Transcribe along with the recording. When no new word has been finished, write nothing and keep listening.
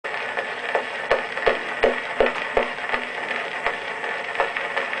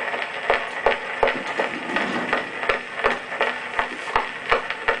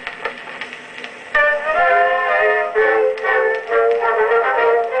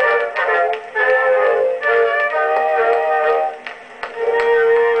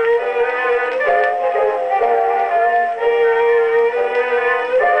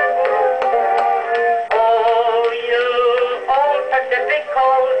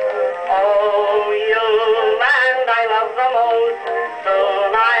the most.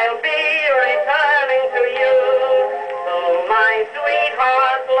 Soon I'll be returning to you, to my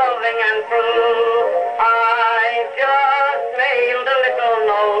sweetheart, loving and true. I just mailed a little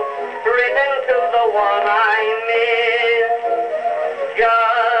note, written to the one I miss.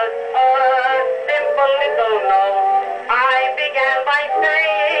 Just a simple little note. I began by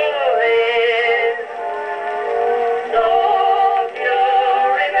saying this. Don't you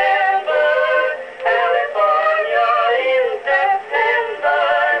remember California in September,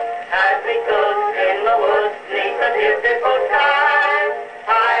 as we stood in the woods neath the beautiful sky?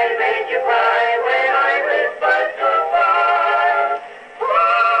 I made you cry when I whispered goodbye. Oh,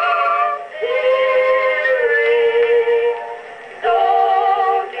 dearie,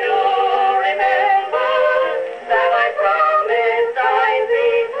 don't you remember that I promised I'd be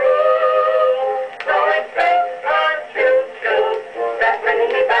true? So expect a choo-choo that's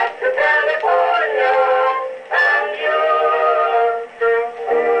bringing me back to California and you.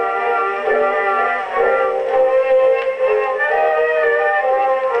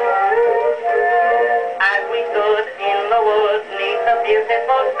 As we stood in the woods neath the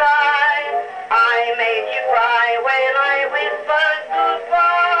beautiful sky, I made you cry when I whispered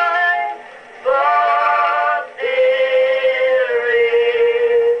goodbye. But dearie,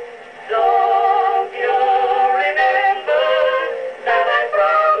 don't you remember that I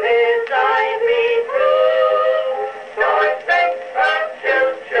promised I'd be true? So expect a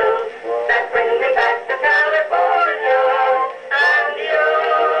choo-choo that's bringing me back to California and you.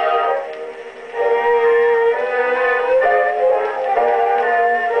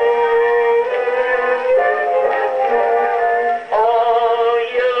 Oh,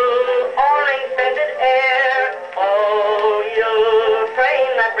 you orange-scented air, oh, you train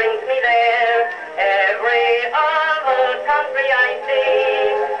that brings me there. Every other country I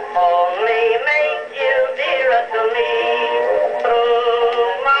see only make you dearer to me.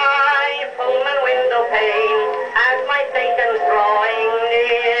 Through my Pullman window pane, as my station's drawing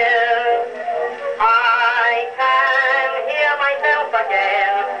near, I can hear myself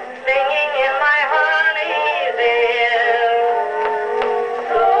again, singing in my honey's ear.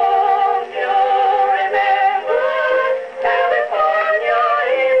 Don't you remember California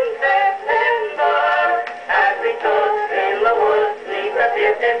in September, as we stood in the woods neath the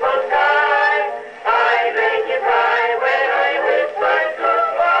beautiful sky?